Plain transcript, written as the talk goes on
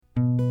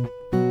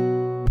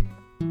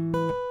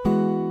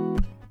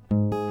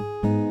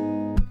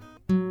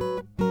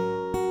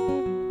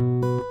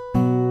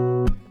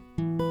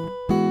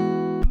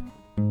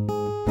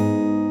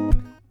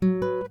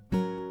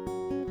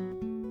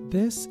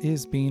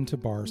is Bean to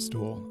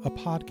Barstool, a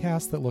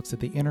podcast that looks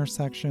at the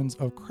intersections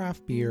of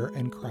craft beer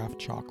and craft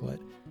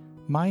chocolate.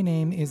 My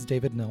name is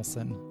David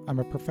Nilsson. I'm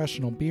a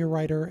professional beer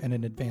writer and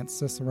an advanced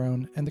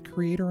cicerone, and the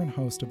creator and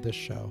host of this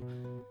show.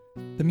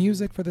 The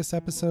music for this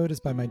episode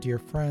is by my dear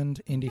friend,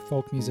 indie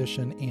folk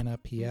musician Anna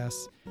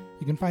P.S.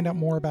 You can find out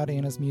more about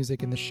Anna's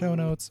music in the show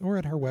notes or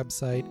at her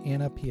website,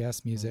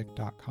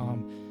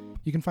 annapsmusic.com.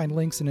 You can find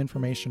links and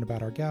information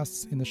about our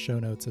guests in the show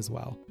notes as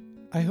well.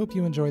 I hope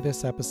you enjoy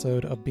this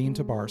episode of Bean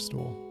to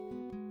Barstool.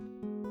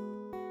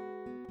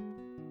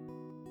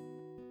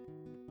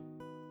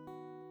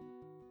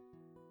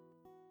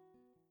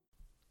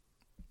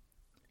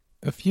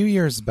 A few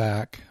years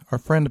back, our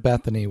friend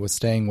Bethany was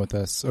staying with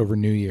us over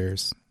New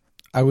Year's.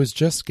 I was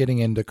just getting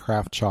into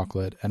craft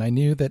chocolate, and I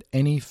knew that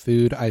any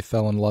food I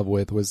fell in love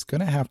with was going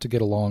to have to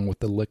get along with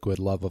the liquid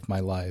love of my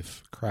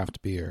life,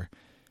 craft beer.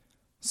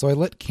 So I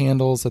lit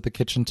candles at the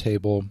kitchen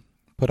table,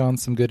 put on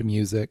some good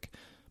music,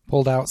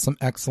 pulled out some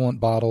excellent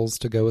bottles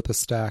to go with a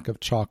stack of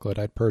chocolate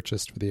I'd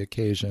purchased for the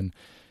occasion,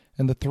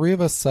 and the three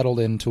of us settled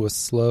into a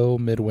slow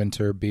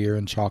midwinter beer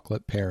and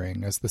chocolate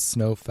pairing as the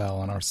snow fell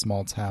on our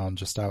small town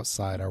just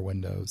outside our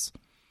windows.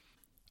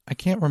 I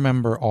can't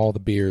remember all the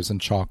beers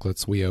and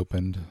chocolates we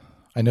opened.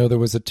 I know there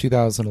was a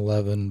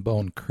 2011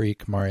 Bone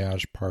Creek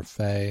Mariage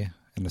Parfait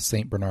and a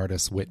St.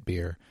 Bernardus wit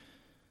beer.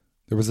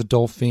 There was a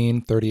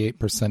Dolphine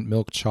 38%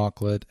 milk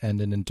chocolate and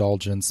an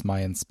Indulgence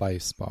Mayan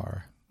Spice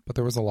bar, but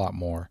there was a lot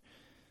more.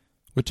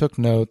 We took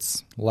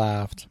notes,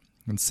 laughed,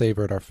 and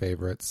savored our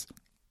favorites.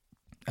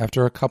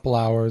 After a couple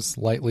hours,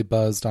 lightly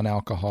buzzed on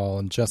alcohol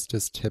and just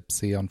as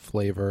tipsy on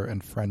flavor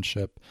and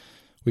friendship,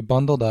 we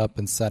bundled up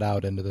and set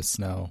out into the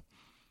snow.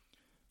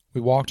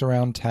 We walked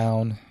around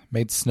town,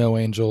 made snow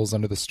angels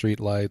under the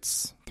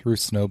streetlights, threw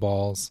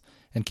snowballs,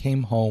 and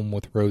came home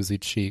with rosy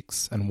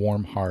cheeks and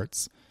warm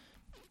hearts.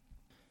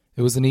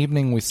 It was an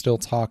evening we still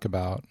talk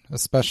about,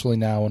 especially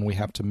now when we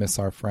have to miss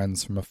our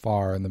friends from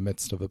afar in the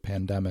midst of a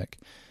pandemic,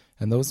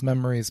 and those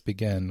memories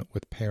begin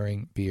with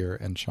pairing beer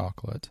and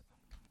chocolate.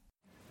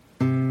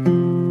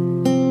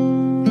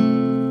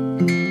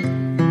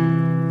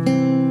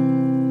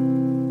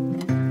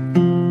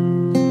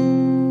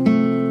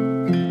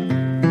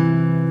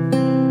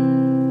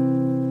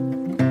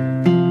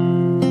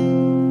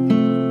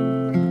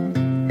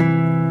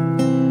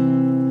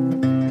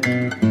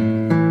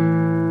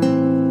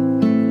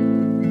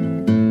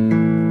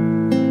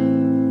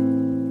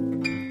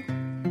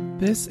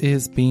 This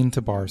is Bean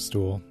to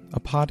Barstool, a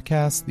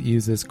podcast that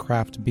uses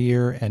craft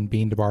beer and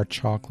bean to bar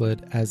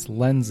chocolate as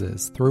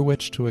lenses through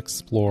which to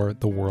explore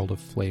the world of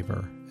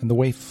flavor and the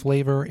way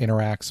flavor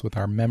interacts with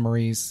our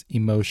memories,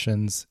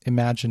 emotions,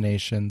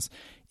 imaginations,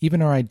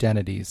 even our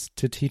identities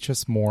to teach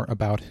us more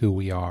about who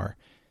we are.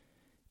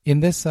 In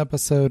this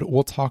episode,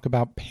 we'll talk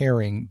about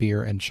pairing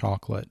beer and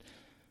chocolate.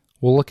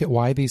 We'll look at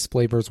why these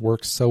flavors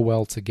work so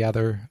well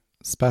together,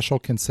 special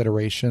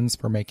considerations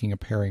for making a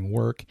pairing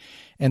work,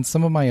 and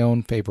some of my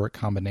own favorite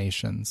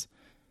combinations.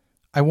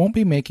 I won't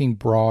be making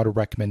broad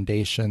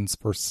recommendations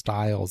for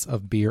styles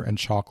of beer and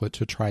chocolate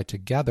to try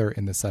together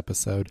in this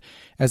episode,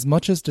 as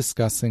much as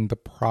discussing the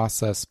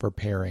process for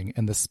pairing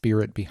and the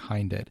spirit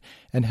behind it,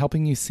 and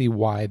helping you see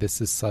why this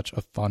is such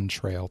a fun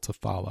trail to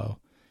follow.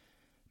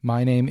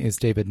 My name is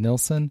David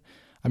Nilsson.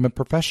 I'm a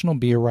professional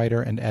beer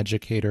writer and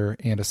educator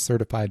and a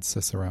certified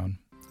cicerone.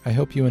 I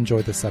hope you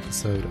enjoy this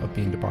episode of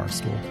Bean to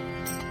Barstool.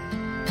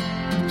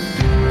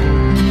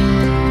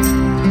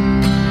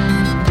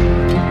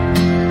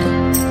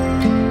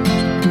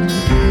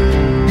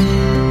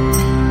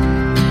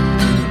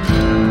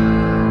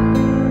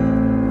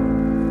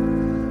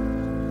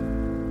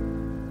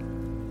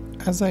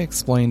 As I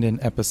explained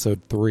in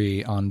episode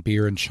 3 on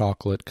beer and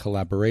chocolate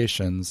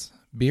collaborations,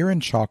 beer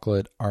and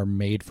chocolate are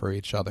made for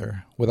each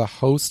other, with a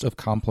host of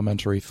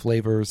complementary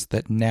flavors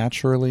that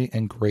naturally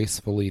and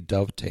gracefully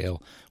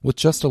dovetail with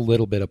just a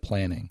little bit of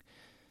planning.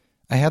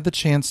 I had the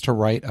chance to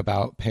write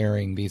about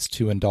pairing these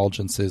two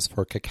indulgences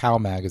for Cacao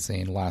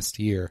magazine last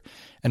year,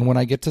 and when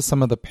I get to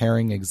some of the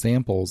pairing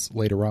examples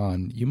later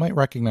on, you might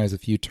recognize a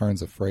few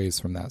turns of phrase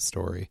from that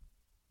story.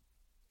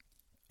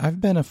 I've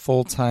been a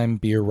full-time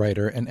beer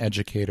writer and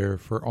educator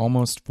for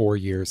almost 4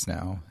 years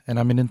now, and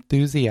I'm an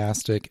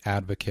enthusiastic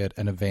advocate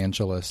and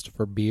evangelist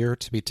for beer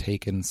to be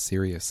taken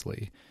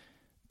seriously.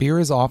 Beer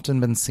has often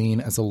been seen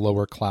as a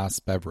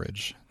lower-class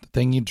beverage, the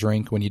thing you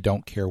drink when you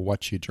don't care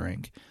what you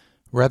drink,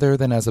 rather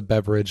than as a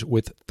beverage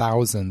with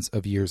thousands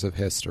of years of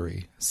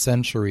history,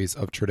 centuries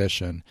of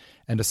tradition,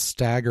 and a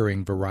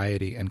staggering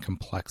variety and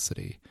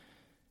complexity.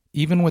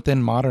 Even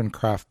within modern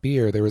craft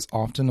beer, there is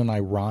often an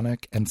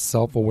ironic and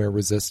self-aware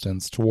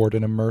resistance toward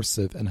an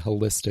immersive and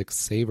holistic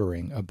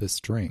savoring of this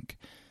drink.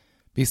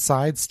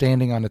 Besides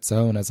standing on its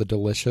own as a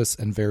delicious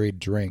and varied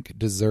drink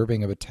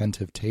deserving of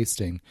attentive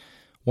tasting,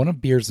 one of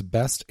beer's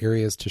best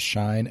areas to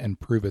shine and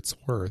prove its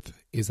worth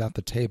is at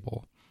the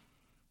table.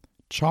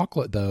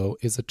 Chocolate, though,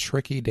 is a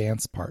tricky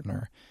dance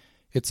partner.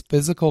 Its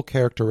physical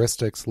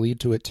characteristics lead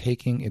to it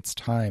taking its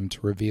time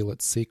to reveal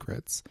its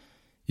secrets.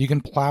 You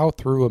can plow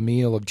through a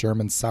meal of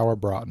German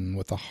Sauerbraten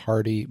with a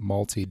hearty,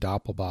 malty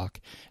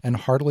Doppelbock and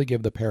hardly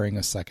give the pairing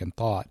a second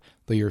thought,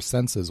 though your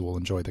senses will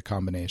enjoy the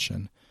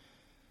combination.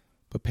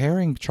 But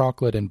pairing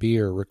chocolate and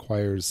beer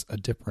requires a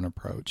different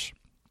approach.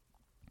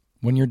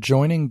 When you're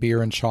joining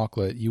beer and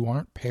chocolate, you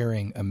aren't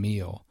pairing a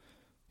meal.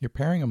 You're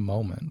pairing a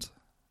moment,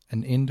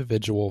 an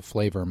individual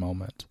flavor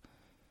moment.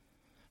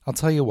 I'll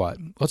tell you what,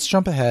 let's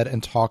jump ahead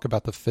and talk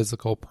about the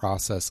physical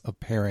process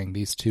of pairing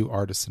these two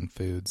artisan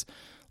foods,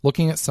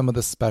 looking at some of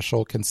the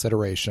special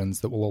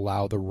considerations that will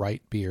allow the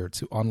right beer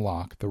to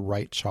unlock the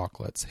right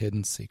chocolate's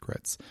hidden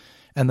secrets.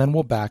 And then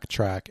we'll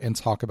backtrack and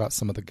talk about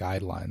some of the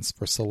guidelines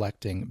for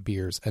selecting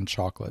beers and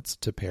chocolates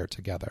to pair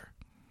together.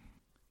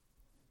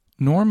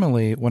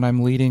 Normally, when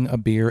I'm leading a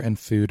beer and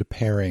food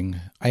pairing,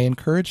 I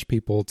encourage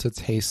people to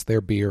taste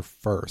their beer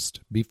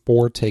first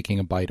before taking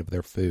a bite of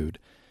their food.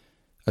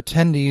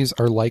 Attendees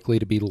are likely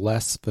to be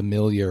less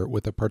familiar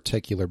with a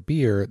particular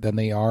beer than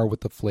they are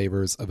with the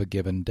flavors of a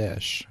given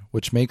dish,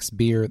 which makes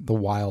beer the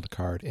wild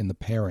card in the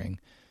pairing.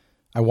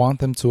 I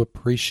want them to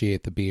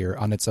appreciate the beer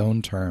on its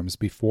own terms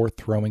before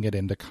throwing it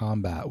into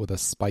combat with a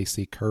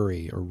spicy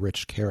curry or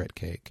rich carrot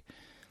cake.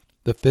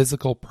 The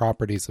physical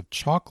properties of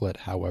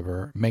chocolate,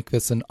 however, make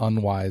this an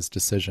unwise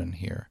decision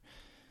here.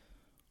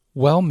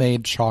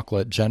 Well-made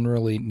chocolate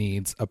generally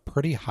needs a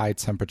pretty high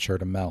temperature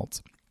to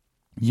melt,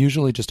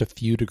 usually just a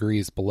few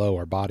degrees below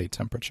our body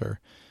temperature.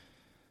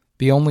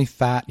 The only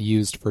fat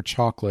used for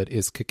chocolate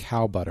is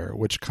cacao butter,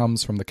 which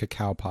comes from the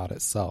cacao pod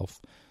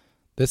itself.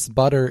 This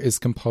butter is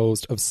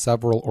composed of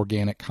several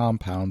organic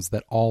compounds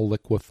that all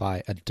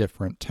liquefy at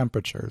different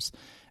temperatures,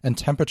 and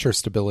temperature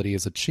stability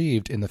is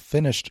achieved in the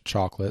finished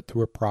chocolate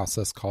through a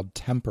process called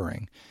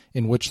tempering,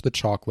 in which the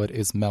chocolate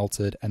is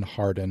melted and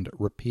hardened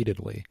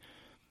repeatedly.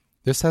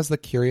 This has the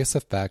curious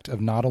effect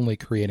of not only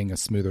creating a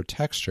smoother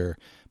texture,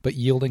 but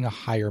yielding a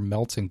higher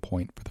melting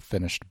point for the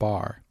finished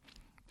bar.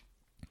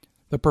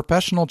 The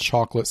professional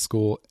chocolate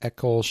school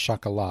École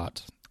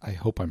Chocolat, I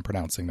hope I'm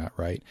pronouncing that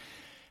right,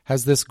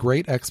 has this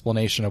great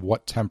explanation of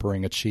what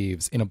tempering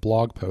achieves in a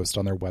blog post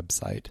on their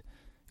website.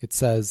 It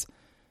says,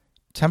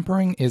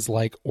 "Tempering is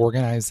like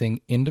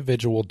organizing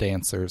individual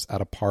dancers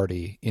at a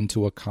party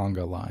into a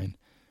conga line.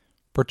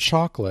 For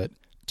chocolate,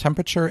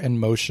 temperature and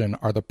motion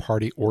are the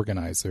party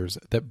organizers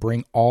that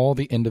bring all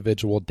the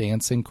individual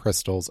dancing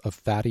crystals of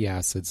fatty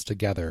acids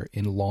together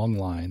in long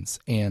lines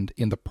and,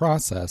 in the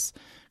process,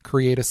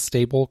 create a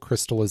stable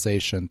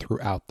crystallization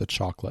throughout the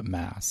chocolate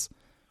mass."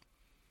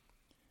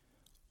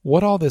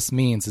 What all this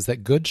means is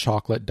that good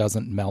chocolate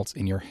doesn't melt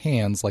in your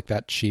hands like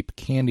that cheap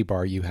candy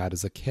bar you had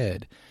as a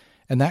kid,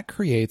 and that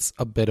creates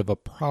a bit of a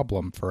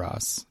problem for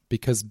us,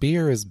 because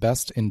beer is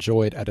best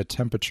enjoyed at a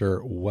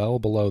temperature well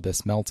below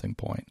this melting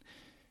point.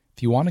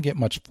 If you want to get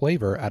much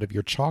flavor out of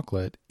your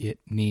chocolate, it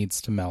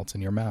needs to melt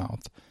in your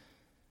mouth.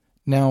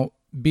 Now,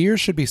 beer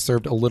should be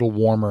served a little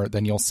warmer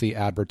than you'll see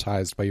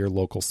advertised by your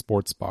local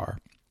sports bar.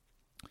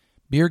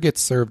 Beer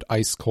gets served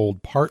ice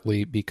cold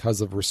partly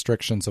because of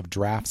restrictions of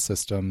draft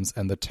systems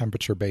and the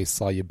temperature-based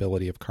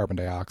solubility of carbon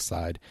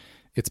dioxide.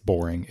 It's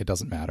boring, it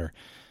doesn't matter.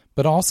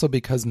 But also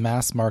because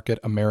mass-market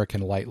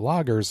American light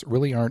lagers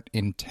really aren't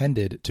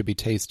intended to be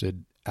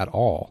tasted at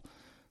all.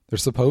 They're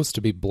supposed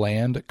to be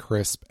bland,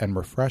 crisp, and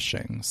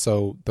refreshing,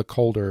 so the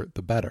colder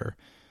the better.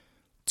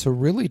 To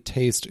really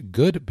taste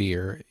good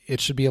beer, it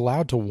should be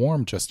allowed to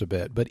warm just a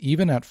bit, but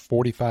even at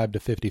 45 to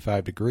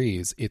 55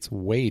 degrees, it's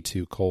way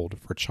too cold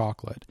for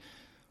chocolate.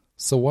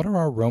 So what are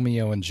our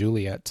Romeo and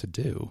Juliet to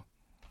do?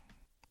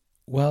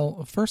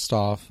 Well, first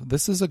off,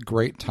 this is a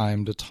great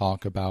time to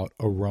talk about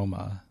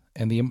aroma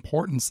and the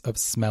importance of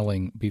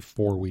smelling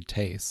before we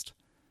taste.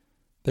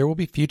 There will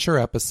be future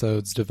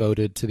episodes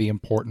devoted to the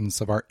importance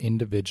of our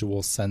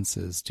individual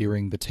senses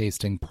during the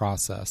tasting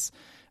process,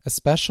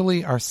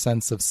 especially our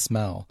sense of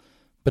smell.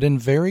 But in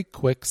very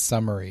quick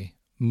summary,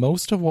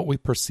 most of what we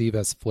perceive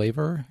as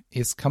flavor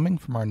is coming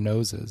from our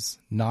noses,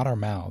 not our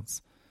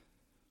mouths.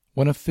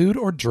 When a food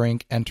or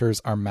drink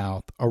enters our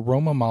mouth,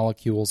 aroma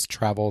molecules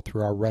travel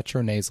through our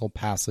retronasal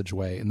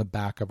passageway in the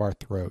back of our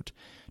throat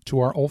to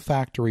our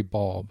olfactory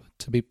bulb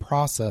to be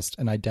processed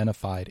and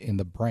identified in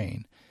the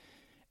brain.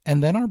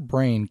 And then our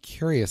brain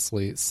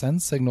curiously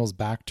sends signals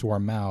back to our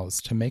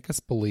mouths to make us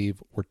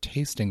believe we're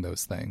tasting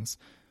those things.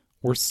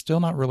 We're still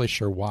not really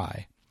sure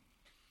why.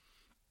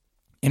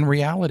 In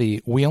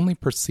reality, we only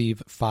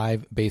perceive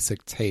 5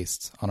 basic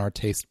tastes on our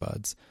taste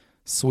buds: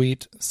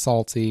 sweet,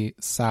 salty,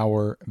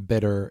 sour,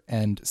 bitter,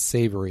 and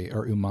savory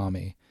or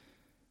umami.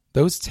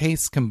 Those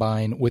tastes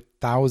combine with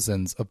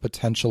thousands of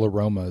potential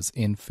aromas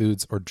in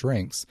foods or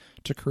drinks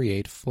to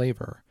create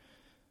flavor.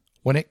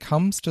 When it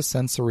comes to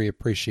sensory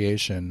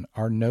appreciation,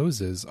 our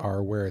noses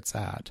are where it's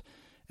at,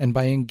 and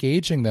by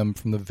engaging them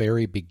from the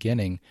very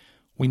beginning,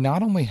 we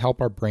not only help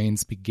our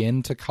brains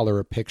begin to color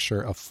a picture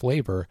of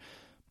flavor,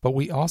 but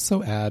we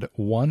also add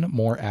one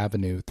more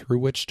avenue through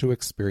which to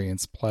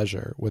experience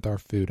pleasure with our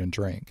food and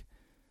drink.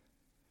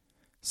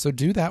 So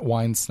do that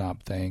wine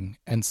snob thing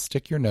and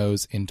stick your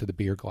nose into the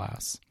beer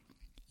glass.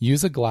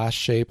 Use a glass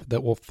shape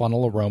that will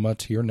funnel aroma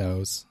to your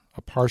nose,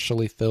 A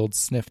partially filled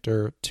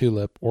snifter,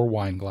 tulip, or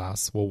wine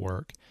glass will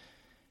work.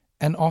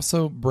 And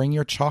also bring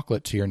your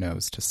chocolate to your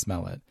nose to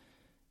smell it.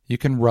 You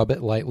can rub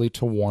it lightly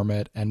to warm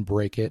it and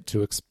break it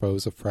to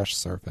expose a fresh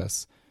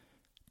surface.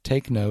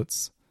 Take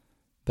notes.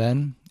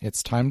 Then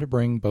it's time to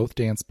bring both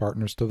dance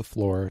partners to the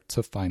floor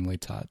to finally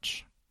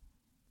touch.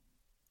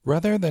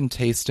 Rather than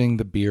tasting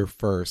the beer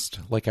first,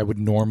 like I would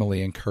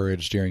normally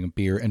encourage during a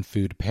beer and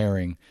food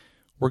pairing,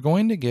 we're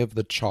going to give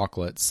the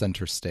chocolate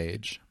center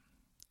stage.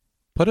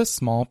 Put a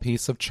small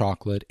piece of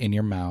chocolate in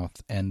your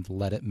mouth and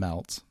let it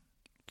melt.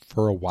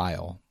 For a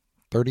while.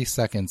 30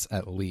 seconds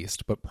at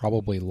least, but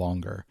probably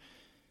longer.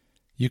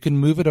 You can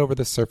move it over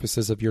the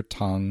surfaces of your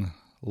tongue,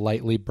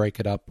 lightly break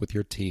it up with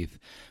your teeth,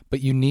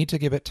 but you need to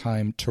give it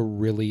time to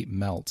really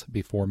melt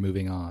before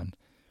moving on.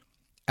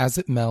 As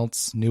it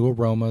melts, new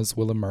aromas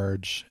will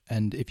emerge,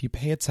 and if you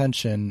pay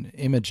attention,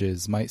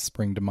 images might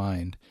spring to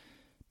mind.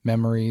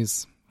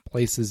 Memories,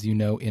 places you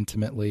know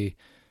intimately,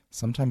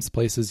 sometimes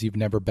places you've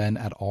never been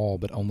at all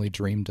but only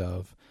dreamed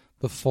of.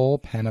 The full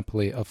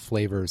panoply of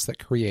flavors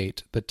that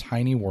create the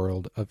tiny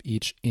world of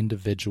each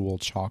individual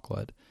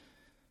chocolate.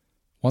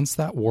 Once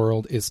that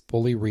world is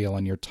fully real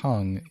on your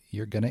tongue,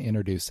 you're going to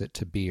introduce it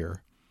to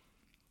beer.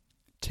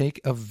 Take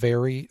a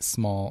very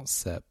small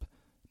sip.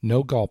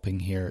 No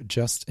gulping here,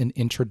 just an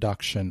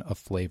introduction of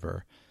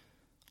flavor.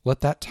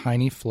 Let that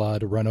tiny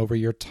flood run over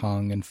your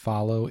tongue and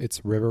follow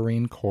its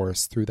riverine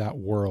course through that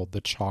world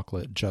the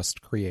chocolate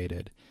just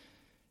created.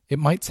 It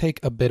might take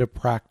a bit of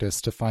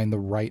practice to find the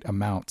right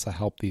amount to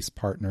help these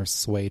partners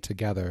sway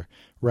together,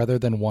 rather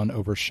than one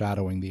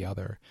overshadowing the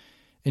other.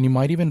 And you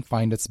might even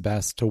find it's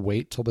best to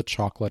wait till the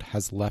chocolate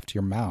has left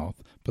your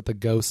mouth, but the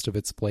ghost of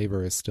its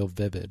flavor is still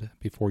vivid,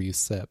 before you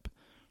sip.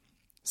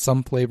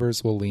 Some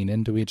flavors will lean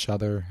into each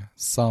other,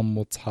 some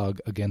will tug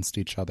against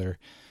each other,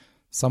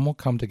 some will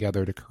come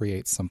together to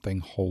create something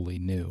wholly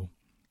new.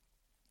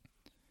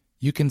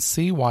 You can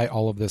see why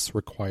all of this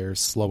requires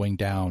slowing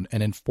down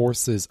and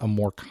enforces a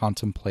more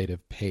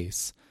contemplative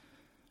pace.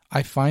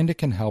 I find it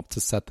can help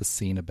to set the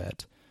scene a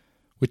bit.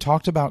 We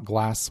talked about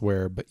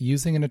glassware, but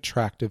using an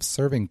attractive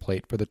serving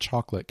plate for the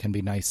chocolate can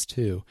be nice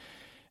too,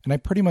 and I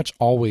pretty much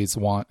always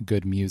want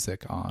good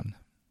music on.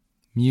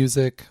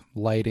 Music,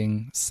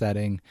 lighting,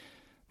 setting,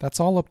 that's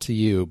all up to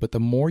you, but the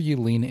more you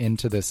lean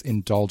into this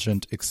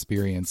indulgent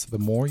experience, the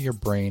more your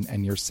brain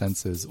and your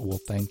senses will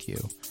thank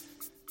you.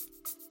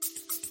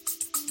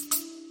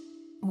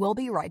 We'll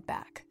be right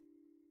back.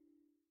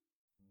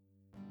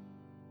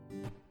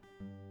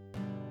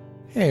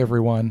 Hey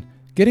everyone.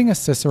 Getting a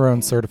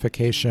Cicerone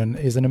certification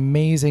is an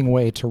amazing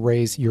way to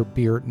raise your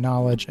beer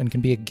knowledge and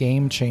can be a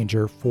game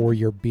changer for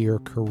your beer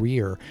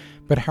career.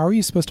 But how are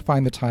you supposed to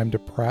find the time to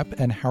prep,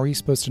 and how are you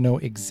supposed to know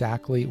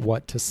exactly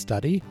what to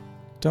study?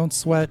 Don't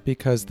sweat,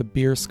 because the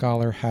Beer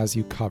Scholar has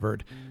you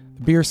covered.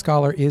 The Beer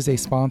Scholar is a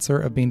sponsor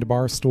of Bean to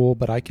Barstool,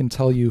 but I can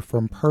tell you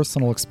from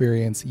personal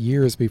experience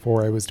years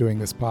before I was doing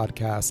this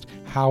podcast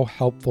how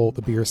helpful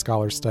the Beer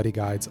Scholar study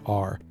guides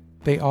are.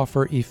 They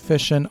offer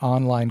efficient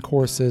online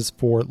courses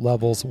for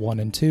levels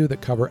 1 and 2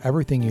 that cover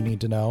everything you need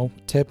to know,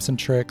 tips and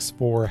tricks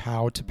for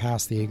how to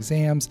pass the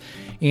exams,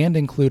 and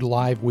include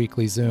live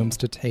weekly Zooms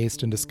to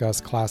taste and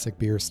discuss classic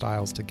beer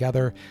styles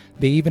together.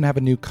 They even have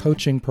a new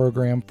coaching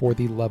program for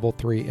the Level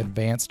 3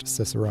 Advanced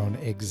Cicerone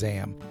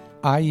exam.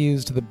 I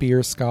used the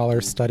Beer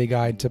Scholar study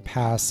guide to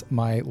pass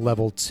my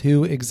Level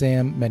 2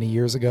 exam many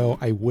years ago.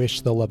 I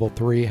wish the Level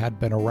 3 had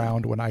been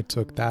around when I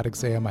took that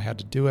exam. I had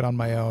to do it on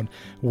my own.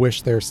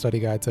 Wish their study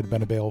guides had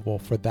been available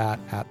for that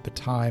at the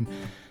time.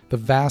 The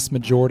vast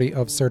majority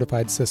of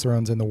certified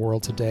Cicerones in the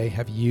world today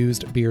have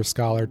used Beer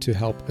Scholar to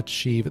help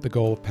achieve the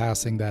goal of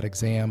passing that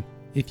exam.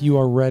 If you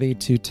are ready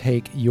to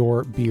take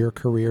your beer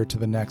career to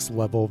the next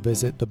level,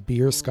 visit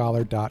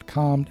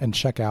thebeerscholar.com and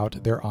check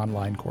out their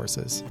online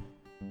courses.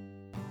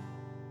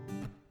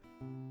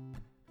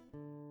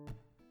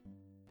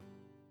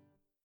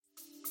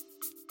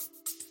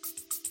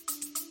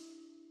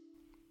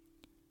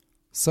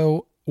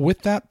 So,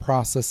 with that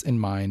process in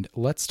mind,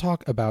 let's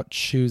talk about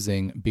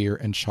choosing beer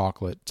and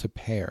chocolate to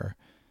pair.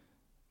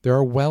 There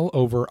are well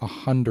over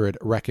 100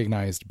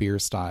 recognized beer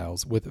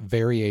styles, with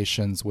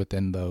variations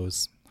within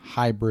those,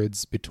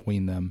 hybrids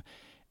between them,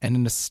 and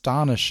an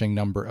astonishing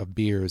number of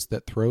beers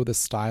that throw the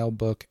style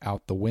book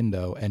out the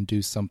window and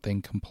do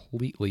something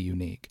completely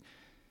unique.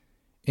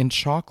 In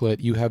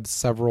chocolate, you have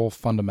several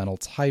fundamental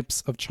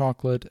types of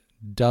chocolate,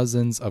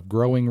 dozens of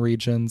growing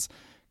regions,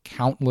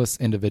 countless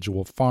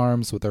individual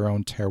farms with their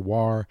own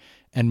terroir,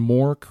 and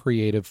more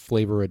creative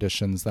flavor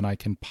additions than I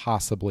can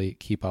possibly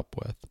keep up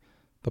with.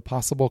 The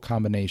possible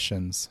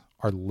combinations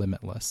are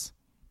limitless.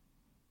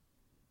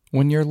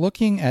 When you're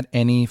looking at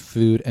any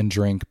food and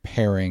drink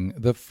pairing,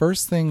 the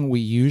first thing we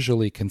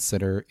usually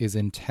consider is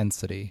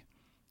intensity.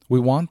 We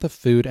want the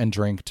food and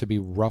drink to be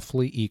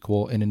roughly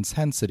equal in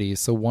intensity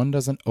so one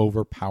doesn't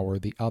overpower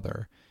the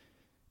other.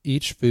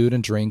 Each food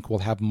and drink will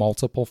have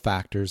multiple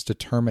factors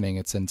determining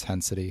its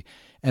intensity,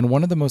 and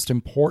one of the most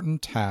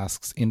important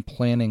tasks in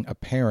planning a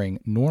pairing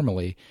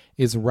normally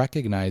is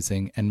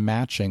recognizing and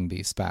matching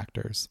these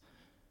factors.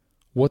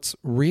 What's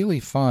really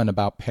fun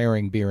about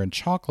pairing beer and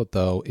chocolate,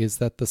 though, is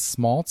that the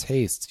small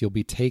tastes you'll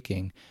be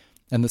taking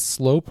and the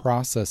slow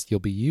process you'll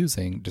be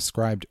using,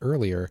 described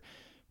earlier,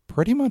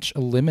 pretty much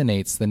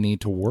eliminates the need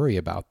to worry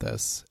about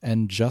this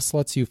and just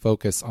lets you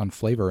focus on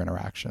flavor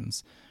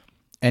interactions.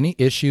 Any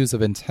issues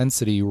of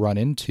intensity you run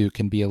into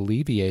can be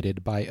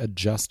alleviated by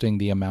adjusting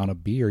the amount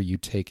of beer you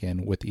take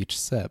in with each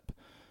sip.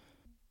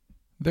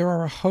 There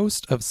are a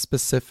host of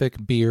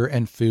specific beer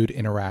and food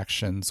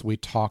interactions we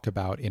talk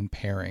about in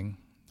pairing.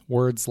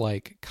 Words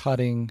like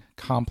cutting,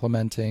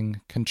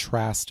 complementing,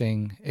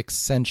 contrasting,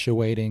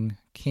 accentuating,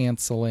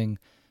 canceling,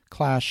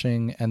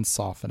 clashing, and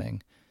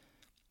softening.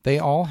 They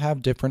all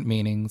have different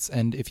meanings,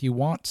 and if you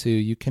want to,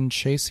 you can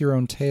chase your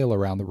own tail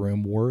around the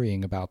room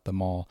worrying about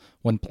them all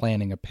when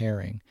planning a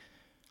pairing.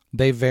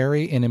 They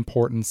vary in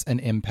importance and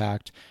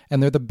impact,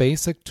 and they're the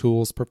basic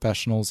tools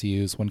professionals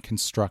use when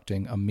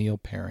constructing a meal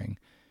pairing.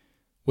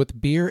 With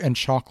beer and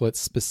chocolate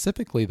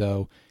specifically,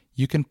 though,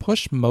 you can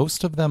push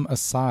most of them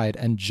aside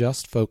and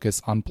just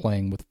focus on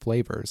playing with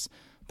flavors.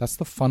 That's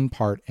the fun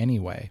part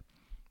anyway.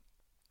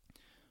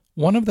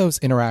 One of those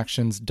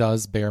interactions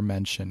does bear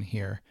mention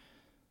here.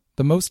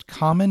 The most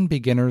common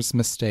beginner's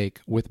mistake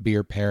with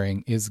beer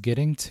pairing is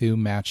getting too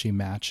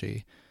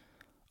matchy-matchy.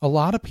 A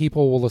lot of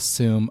people will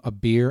assume a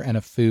beer and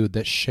a food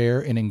that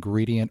share an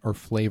ingredient or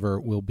flavor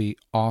will be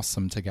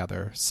awesome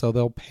together, so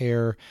they'll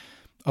pair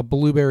a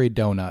blueberry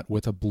donut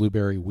with a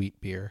blueberry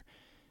wheat beer.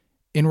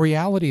 In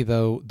reality,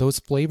 though, those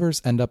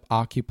flavors end up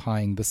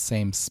occupying the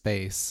same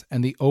space,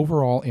 and the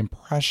overall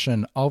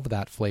impression of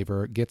that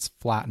flavor gets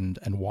flattened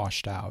and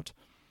washed out.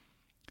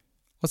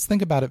 Let's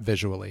think about it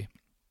visually.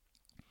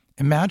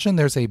 Imagine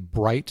there's a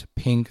bright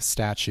pink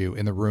statue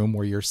in the room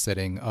where you're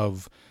sitting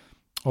of,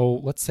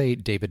 let's say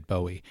David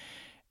Bowie,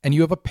 and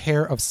you have a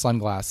pair of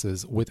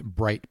sunglasses with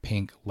bright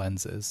pink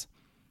lenses.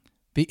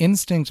 The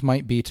instinct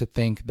might be to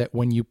think that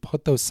when you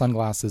put those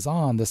sunglasses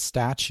on, the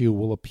statue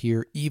will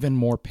appear even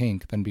more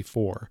pink than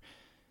before.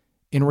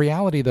 In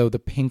reality, though, the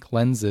pink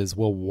lenses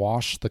will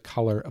wash the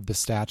color of the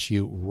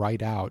statue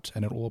right out,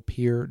 and it will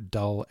appear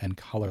dull and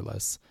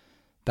colorless.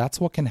 That's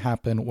what can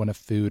happen when a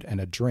food and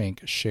a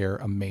drink share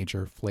a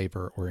major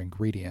flavor or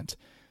ingredient.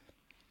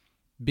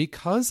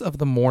 Because of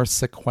the more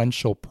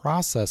sequential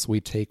process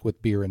we take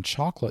with beer and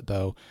chocolate,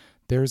 though,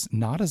 there's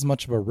not as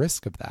much of a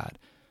risk of that.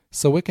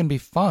 So it can be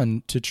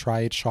fun to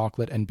try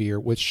chocolate and beer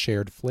with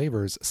shared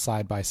flavors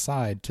side by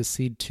side to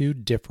see two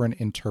different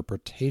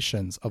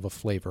interpretations of a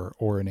flavor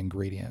or an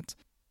ingredient.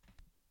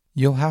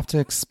 You'll have to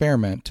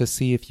experiment to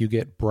see if you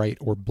get bright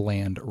or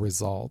bland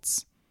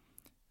results.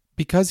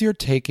 Because you're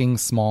taking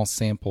small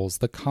samples,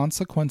 the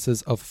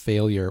consequences of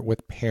failure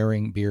with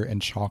pairing beer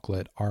and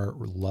chocolate are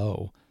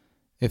low.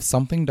 If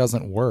something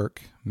doesn't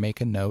work, make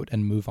a note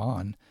and move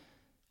on.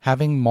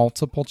 Having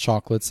multiple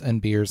chocolates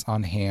and beers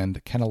on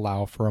hand can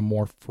allow for a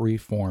more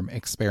free-form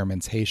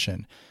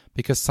experimentation,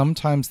 because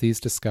sometimes these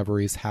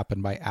discoveries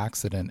happen by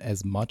accident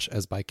as much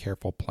as by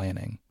careful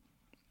planning.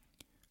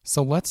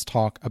 So let's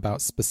talk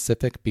about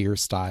specific beer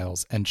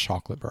styles and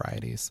chocolate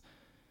varieties.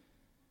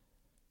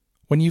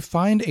 When you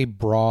find a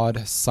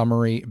broad,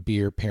 summary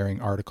beer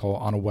pairing article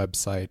on a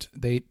website,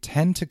 they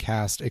tend to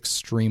cast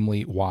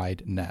extremely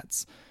wide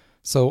nets.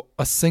 So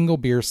a single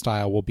beer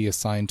style will be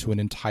assigned to an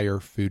entire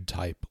food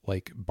type,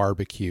 like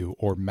barbecue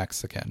or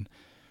Mexican.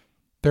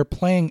 They're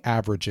playing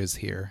averages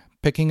here,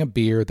 picking a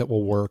beer that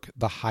will work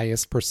the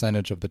highest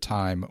percentage of the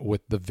time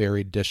with the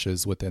varied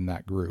dishes within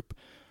that group.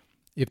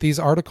 If these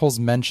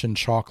articles mention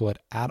chocolate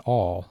at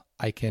all,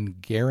 I can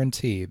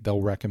guarantee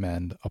they'll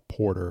recommend a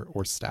porter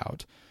or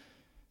stout.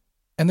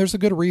 And there's a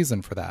good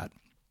reason for that.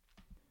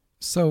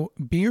 So,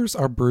 beers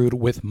are brewed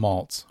with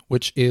malt,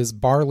 which is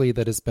barley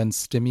that has been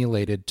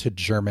stimulated to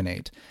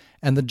germinate,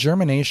 and the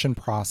germination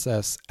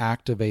process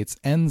activates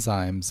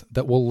enzymes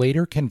that will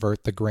later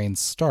convert the grain's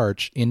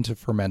starch into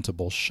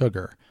fermentable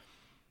sugar.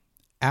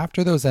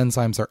 After those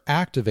enzymes are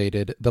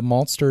activated, the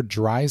maltster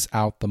dries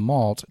out the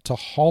malt to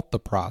halt the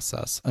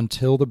process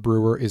until the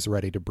brewer is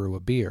ready to brew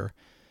a beer.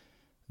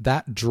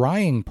 That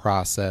drying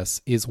process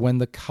is when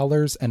the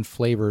colors and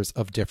flavors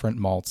of different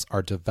malts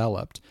are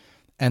developed,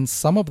 and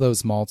some of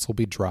those malts will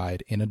be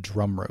dried in a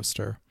drum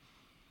roaster.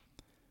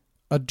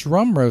 A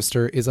drum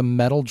roaster is a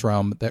metal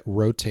drum that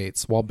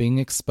rotates while being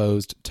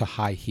exposed to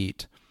high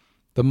heat.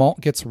 The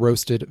malt gets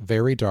roasted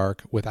very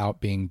dark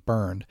without being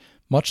burned,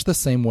 much the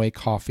same way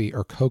coffee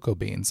or cocoa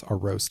beans are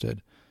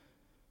roasted.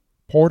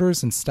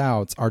 Porters and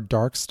stouts are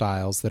dark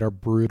styles that are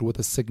brewed with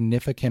a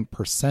significant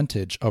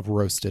percentage of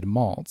roasted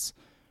malts.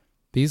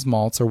 These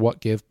malts are what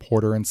give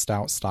porter and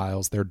stout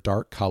styles their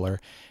dark color,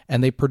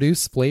 and they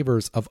produce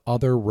flavors of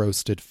other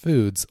roasted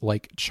foods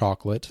like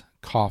chocolate,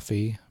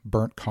 coffee,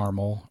 burnt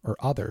caramel, or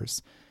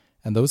others.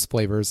 And those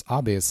flavors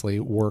obviously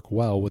work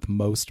well with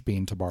most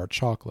bean-to-bar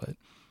chocolate.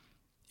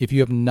 If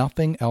you have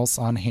nothing else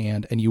on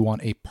hand and you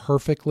want a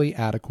perfectly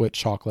adequate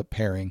chocolate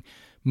pairing,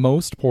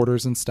 most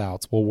porters and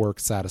stouts will work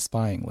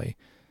satisfyingly.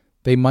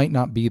 They might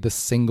not be the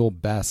single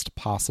best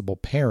possible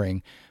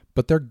pairing,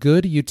 but they're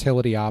good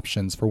utility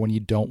options for when you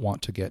don't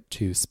want to get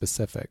too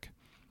specific.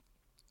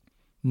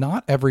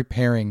 Not every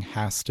pairing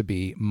has to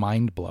be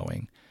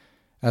mind-blowing.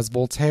 As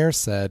Voltaire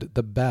said,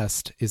 the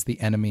best is the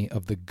enemy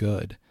of the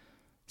good.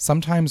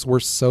 Sometimes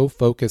we're so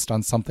focused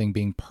on something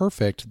being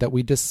perfect that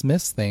we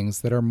dismiss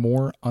things that are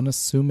more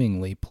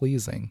unassumingly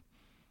pleasing.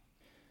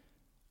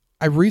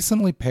 I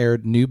recently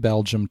paired New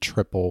Belgium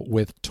Triple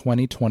with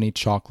 2020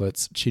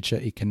 Chocolate's Chicha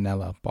y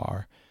Canela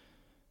bar.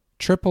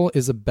 Triple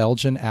is a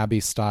Belgian Abbey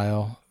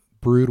style,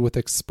 brewed with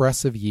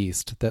expressive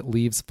yeast that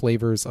leaves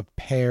flavors of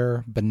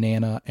pear,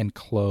 banana, and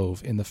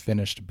clove in the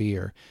finished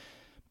beer,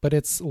 but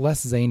it's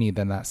less zany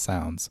than that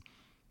sounds.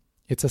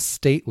 It's a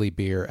stately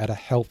beer at a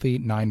healthy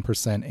 9%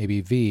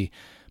 ABV,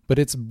 but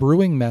its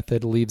brewing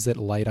method leaves it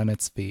light on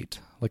its feet,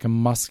 like a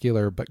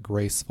muscular but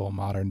graceful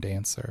modern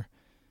dancer.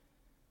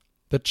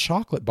 The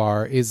chocolate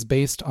bar is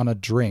based on a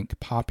drink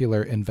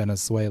popular in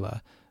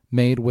Venezuela,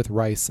 made with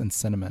rice and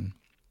cinnamon.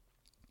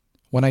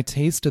 When I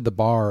tasted the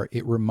bar,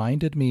 it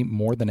reminded me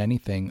more than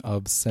anything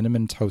of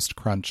Cinnamon Toast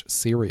Crunch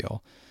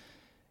cereal.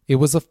 It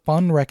was a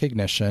fun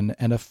recognition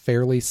and a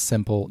fairly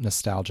simple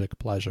nostalgic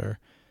pleasure.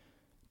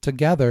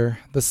 Together,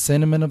 the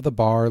cinnamon of the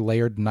bar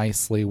layered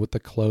nicely with the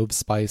clove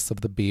spice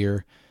of the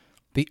beer.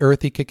 The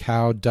earthy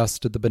cacao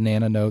dusted the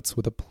banana notes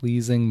with a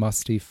pleasing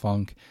musty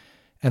funk,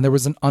 and there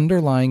was an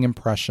underlying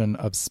impression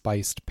of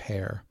spiced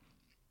pear.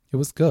 It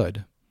was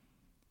good.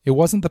 It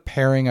wasn't the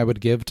pairing I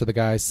would give to the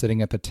guy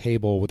sitting at the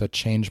table with a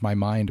Change My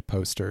Mind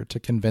poster to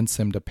convince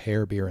him to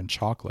pair beer and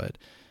chocolate.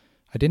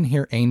 I didn't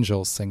hear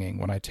angels singing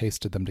when I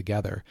tasted them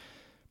together,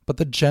 but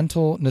the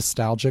gentle,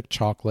 nostalgic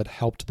chocolate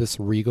helped this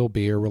regal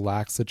beer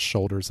relax its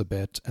shoulders a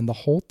bit, and the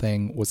whole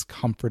thing was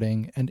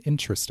comforting and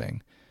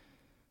interesting.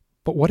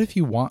 But what if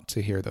you want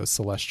to hear those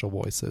celestial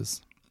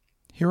voices?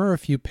 Here are a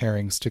few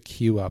pairings to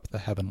cue up the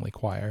heavenly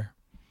choir.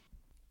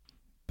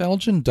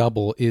 Belgian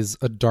Double is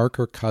a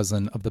darker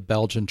cousin of the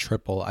Belgian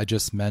Triple I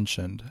just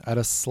mentioned, at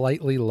a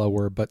slightly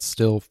lower but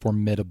still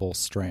formidable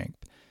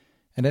strength,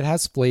 and it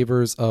has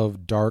flavors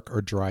of dark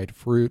or dried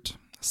fruit,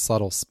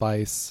 subtle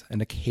spice,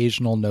 and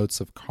occasional notes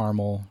of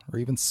caramel or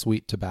even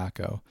sweet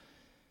tobacco.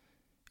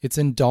 It's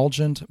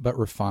indulgent but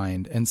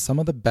refined, and some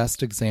of the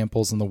best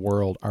examples in the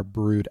world are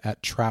brewed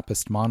at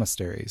Trappist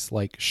monasteries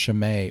like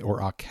Chimay or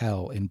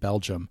Akel in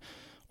Belgium,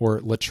 or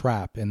La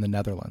Trappe in the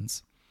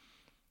Netherlands.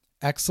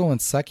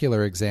 Excellent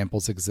secular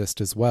examples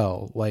exist as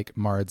well, like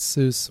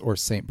Mauritshuis or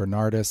St.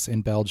 Bernardus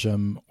in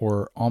Belgium,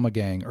 or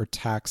Ommegang or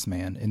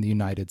Taxman in the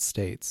United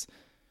States.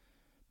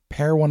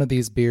 Pair one of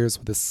these beers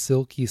with a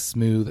silky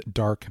smooth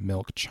dark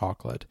milk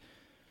chocolate.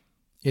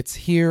 It's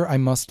here I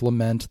must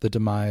lament the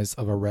demise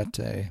of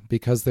Arete,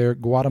 because their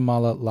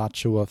Guatemala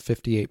Lachua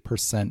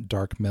 58%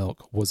 dark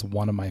milk was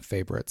one of my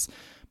favorites,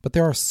 but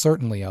there are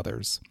certainly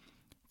others.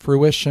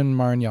 Fruition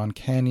Marignan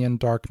Canyon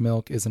dark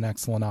milk is an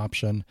excellent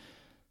option.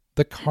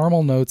 The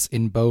caramel notes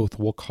in both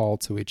will call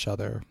to each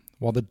other,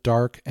 while the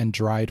dark and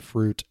dried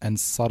fruit and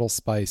subtle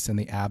spice in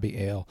the Abbey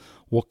Ale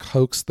will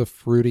coax the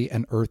fruity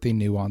and earthy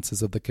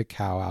nuances of the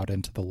cacao out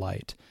into the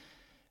light.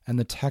 And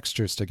the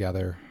textures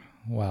together,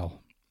 well,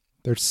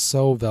 they're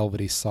so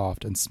velvety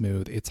soft and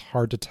smooth, it's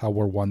hard to tell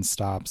where one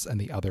stops and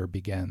the other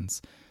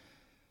begins.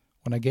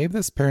 When I gave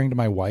this pairing to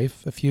my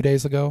wife a few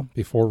days ago,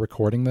 before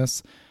recording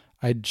this,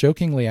 I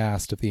jokingly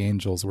asked if the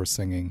angels were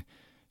singing.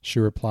 She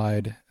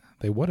replied,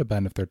 "They would have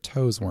been if their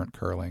toes weren't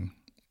curling."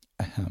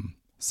 Ahem.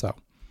 So,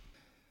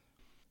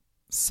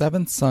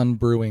 Seventh Son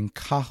Brewing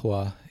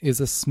Kahwa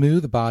is a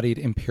smooth-bodied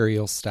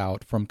imperial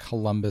stout from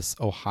Columbus,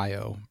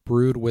 Ohio,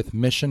 brewed with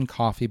mission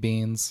coffee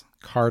beans,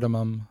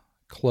 cardamom,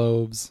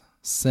 cloves,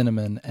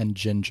 cinnamon, and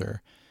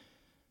ginger.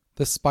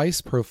 The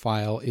spice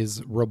profile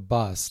is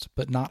robust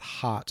but not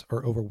hot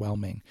or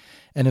overwhelming,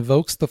 and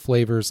evokes the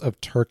flavors of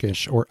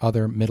Turkish or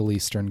other Middle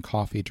Eastern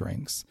coffee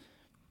drinks.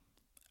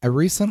 I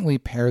recently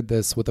paired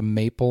this with a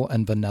maple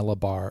and vanilla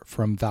bar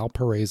from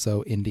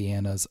Valparaiso,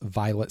 Indiana's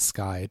Violet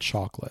Sky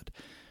Chocolate,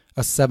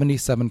 a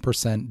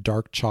 77%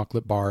 dark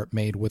chocolate bar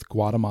made with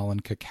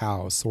Guatemalan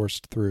cacao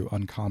sourced through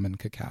Uncommon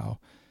Cacao.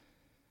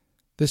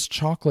 This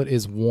chocolate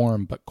is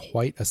warm but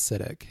quite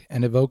acidic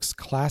and evokes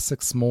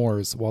classic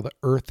s'mores, while the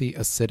earthy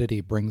acidity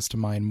brings to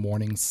mind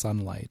morning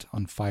sunlight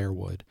on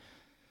firewood.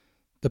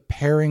 The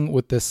pairing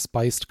with this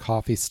spiced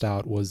coffee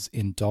stout was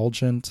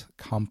indulgent,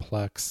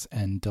 complex,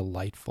 and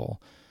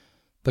delightful.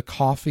 The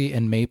coffee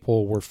and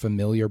maple were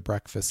familiar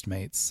breakfast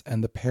mates,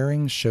 and the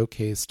pairing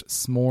showcased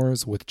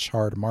s'mores with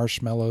charred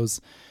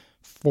marshmallows,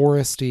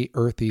 foresty,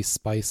 earthy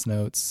spice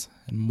notes,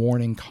 and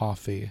morning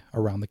coffee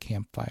around the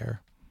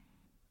campfire.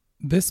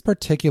 This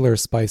particular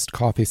spiced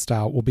coffee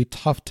stout will be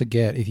tough to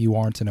get if you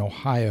aren't in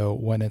Ohio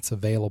when it's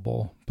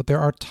available, but there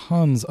are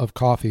tons of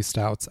coffee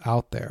stouts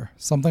out there,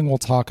 something we'll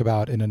talk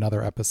about in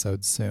another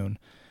episode soon.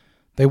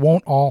 They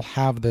won't all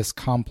have this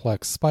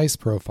complex spice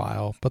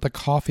profile, but the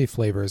coffee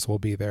flavors will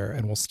be there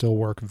and will still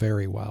work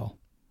very well.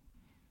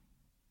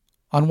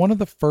 On one of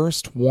the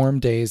first warm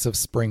days of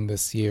spring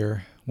this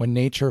year, when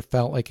nature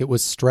felt like it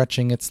was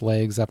stretching its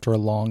legs after a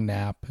long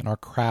nap and our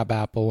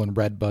crabapple and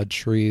redbud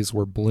trees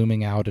were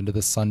blooming out into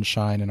the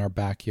sunshine in our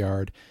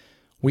backyard,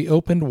 we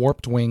opened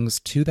Warped Wings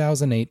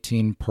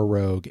 2018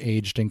 Pirogue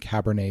aged in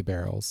Cabernet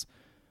barrels.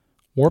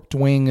 Warped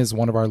Wing is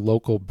one of our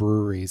local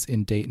breweries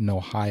in Dayton,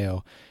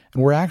 Ohio,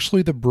 and we're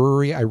actually the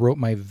brewery I wrote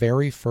my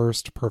very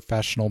first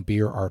professional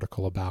beer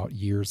article about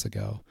years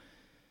ago.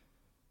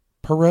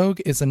 Pirogue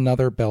is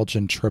another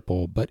Belgian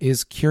triple, but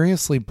is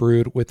curiously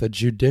brewed with a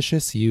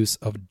judicious use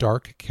of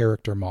dark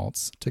character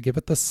malts to give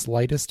it the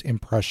slightest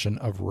impression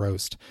of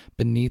roast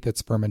beneath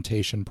its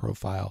fermentation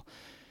profile.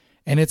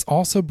 And it's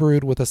also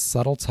brewed with a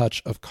subtle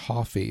touch of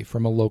coffee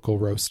from a local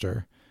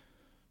roaster.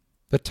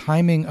 The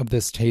timing of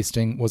this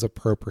tasting was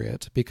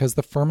appropriate because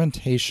the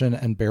fermentation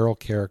and barrel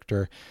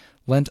character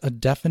lent a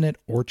definite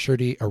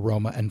orchardy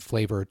aroma and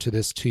flavor to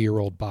this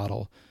 2-year-old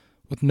bottle,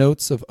 with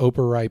notes of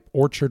overripe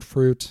orchard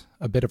fruit,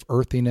 a bit of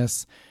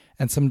earthiness,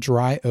 and some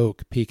dry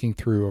oak peeking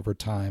through over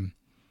time.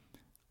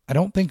 I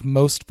don't think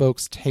most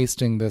folks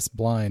tasting this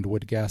blind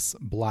would guess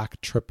Black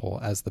Triple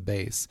as the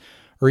base,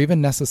 or even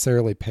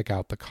necessarily pick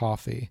out the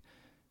coffee.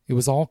 It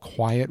was all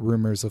quiet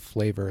rumors of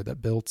flavor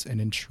that built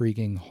an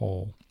intriguing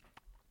whole.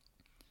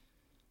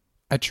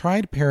 I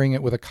tried pairing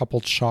it with a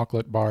couple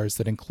chocolate bars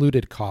that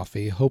included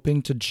coffee,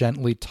 hoping to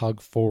gently tug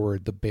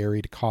forward the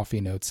buried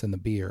coffee notes in the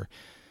beer,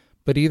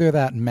 but either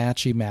that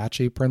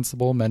matchy-matchy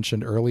principle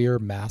mentioned earlier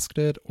masked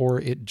it,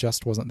 or it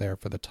just wasn't there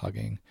for the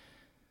tugging.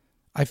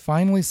 I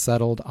finally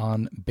settled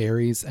on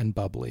Berries and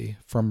Bubbly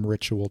from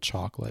Ritual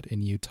Chocolate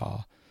in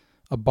Utah,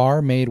 a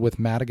bar made with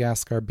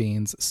Madagascar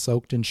beans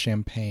soaked in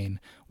champagne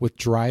with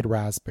dried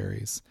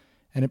raspberries,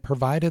 and it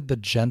provided the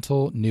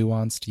gentle,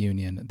 nuanced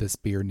union this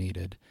beer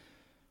needed.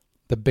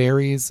 The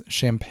berries,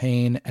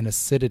 champagne, and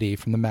acidity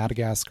from the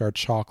Madagascar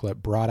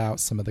chocolate brought out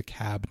some of the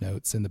cab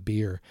notes in the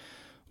beer,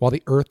 while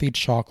the earthy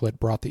chocolate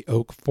brought the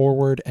oak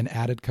forward and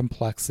added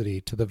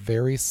complexity to the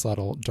very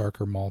subtle,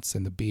 darker malts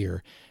in the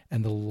beer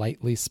and the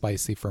lightly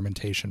spicy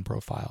fermentation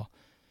profile.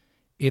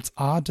 It's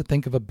odd to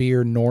think of a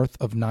beer north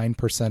of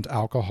 9%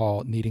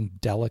 alcohol needing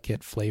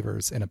delicate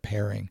flavors in a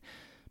pairing,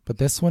 but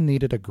this one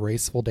needed a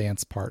graceful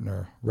dance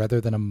partner rather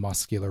than a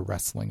muscular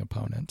wrestling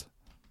opponent.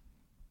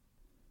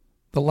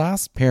 The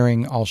last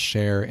pairing I'll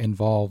share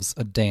involves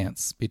a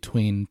dance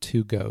between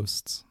two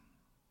ghosts.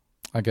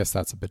 I guess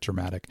that's a bit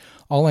dramatic.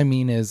 All I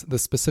mean is the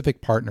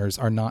specific partners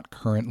are not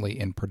currently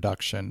in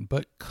production,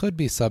 but could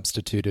be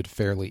substituted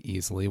fairly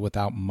easily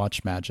without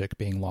much magic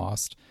being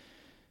lost.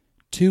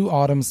 2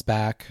 autumns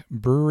back,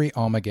 Brewery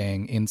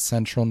Ommegang in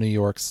central New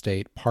York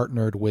State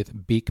partnered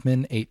with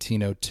Beekman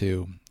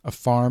 1802, a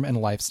farm and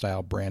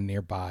lifestyle brand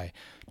nearby,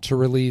 to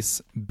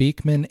release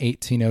Beekman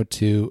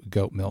 1802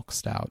 Goat Milk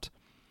Stout.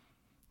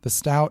 The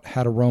stout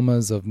had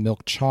aromas of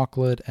milk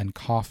chocolate and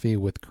coffee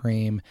with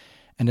cream,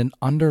 and an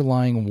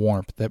underlying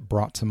warmth that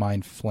brought to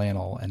mind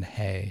flannel and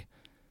hay.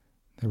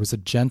 There was a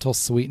gentle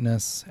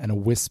sweetness and a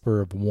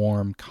whisper of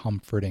warm,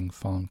 comforting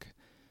funk.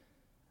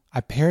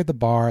 I paired the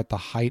bar at the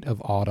height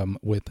of autumn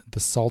with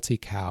The Salty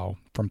Cow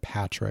from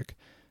Patrick,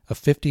 a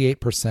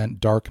 58%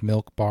 dark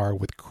milk bar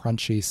with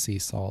crunchy sea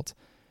salt.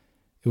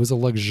 It was a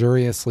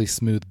luxuriously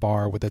smooth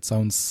bar with its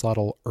own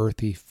subtle,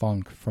 earthy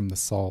funk from the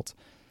salt.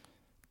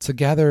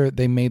 Together,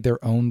 they made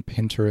their own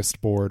Pinterest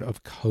board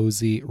of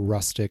cozy,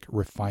 rustic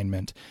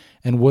refinement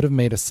and would have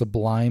made a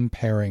sublime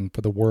pairing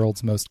for the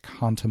world's most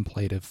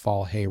contemplative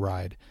fall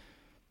hayride.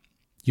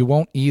 You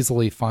won't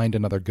easily find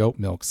another goat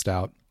milk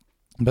stout,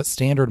 but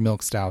standard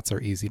milk stouts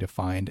are easy to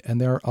find, and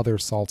there are other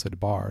salted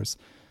bars.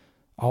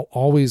 I'll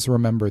always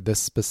remember this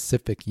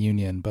specific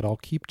union, but I'll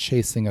keep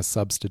chasing a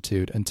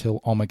substitute until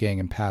Ommegang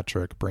and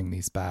Patrick bring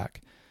these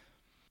back.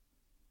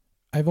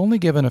 I've only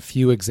given a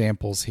few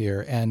examples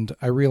here, and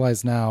I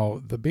realize now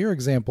the beer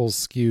examples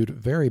skewed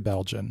very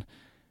Belgian.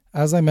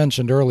 As I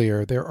mentioned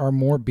earlier, there are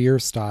more beer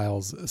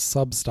styles,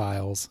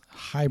 sub-styles,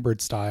 hybrid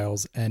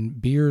styles,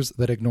 and beers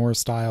that ignore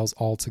styles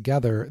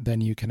altogether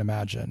than you can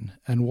imagine,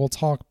 and we'll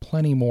talk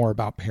plenty more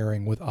about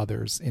pairing with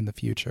others in the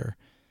future.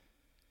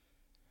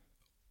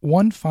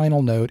 One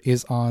final note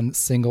is on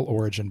single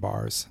origin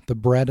bars, the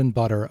bread and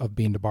butter of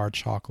bean-to-bar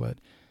chocolate.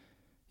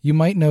 You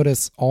might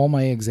notice all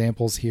my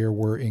examples here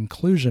were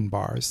inclusion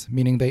bars,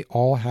 meaning they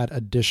all had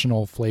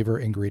additional flavor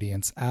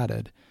ingredients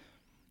added.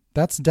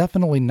 That's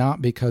definitely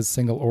not because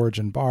single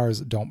origin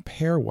bars don't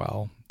pair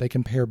well. They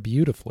can pair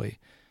beautifully.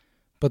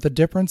 But the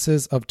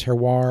differences of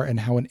terroir and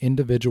how an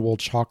individual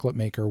chocolate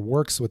maker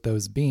works with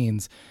those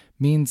beans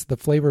means the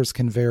flavors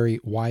can vary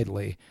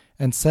widely,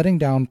 and setting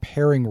down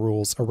pairing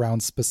rules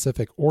around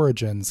specific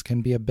origins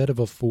can be a bit of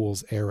a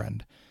fool's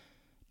errand.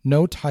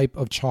 No type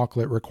of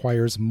chocolate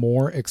requires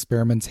more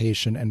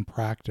experimentation and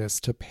practice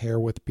to pair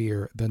with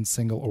beer than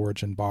single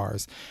origin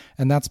bars,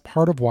 and that's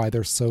part of why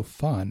they're so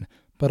fun,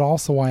 but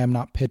also why I'm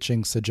not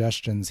pitching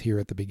suggestions here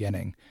at the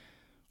beginning.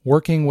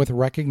 Working with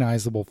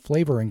recognizable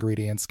flavor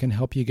ingredients can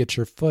help you get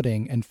your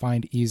footing and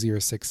find easier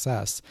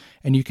success,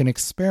 and you can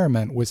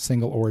experiment with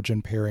single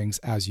origin pairings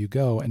as you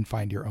go and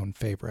find your own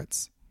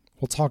favorites.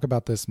 We'll talk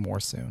about this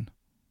more soon.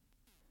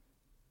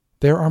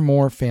 There are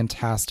more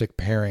fantastic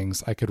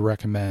pairings I could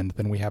recommend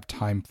than we have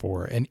time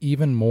for, and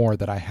even more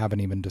that I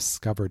haven't even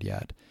discovered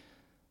yet.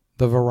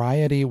 The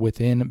variety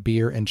within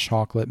beer and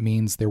chocolate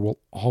means there will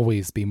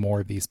always be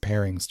more of these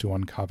pairings to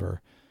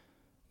uncover.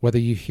 Whether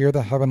you hear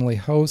the heavenly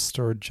host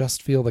or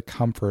just feel the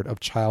comfort of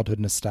childhood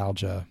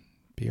nostalgia,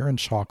 beer and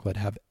chocolate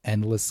have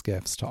endless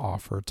gifts to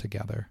offer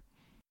together.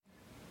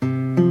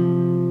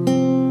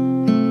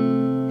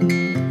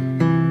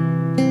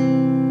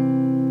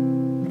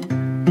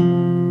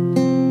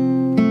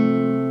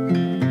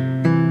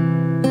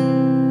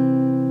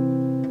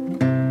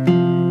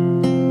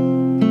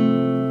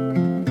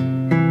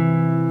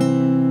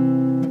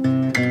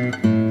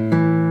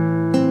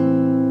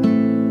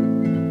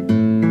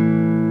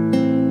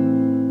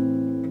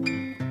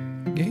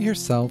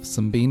 Yourself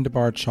some bean to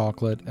bar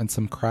chocolate and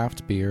some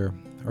craft beer,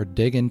 or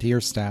dig into your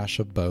stash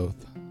of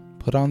both,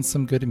 put on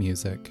some good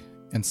music,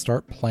 and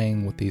start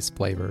playing with these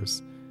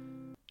flavors.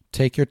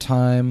 Take your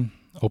time,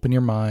 open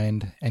your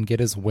mind, and get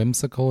as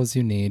whimsical as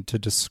you need to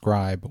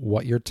describe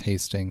what you're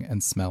tasting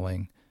and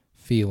smelling,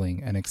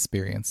 feeling, and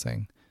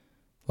experiencing.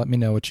 Let me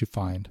know what you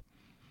find.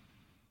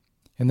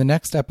 In the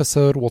next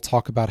episode, we'll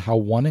talk about how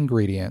one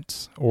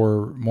ingredient,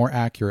 or more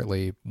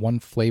accurately, one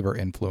flavor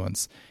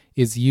influence,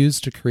 is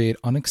used to create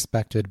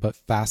unexpected but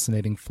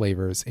fascinating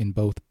flavors in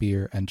both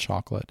beer and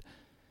chocolate.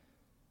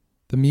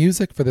 The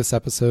music for this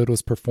episode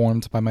was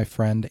performed by my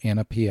friend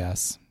Anna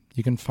P.S.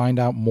 You can find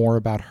out more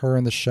about her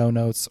in the show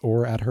notes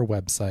or at her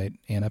website,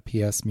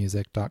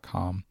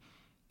 annapsmusic.com.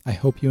 I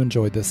hope you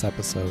enjoyed this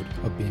episode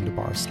of Bean to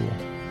Barstool.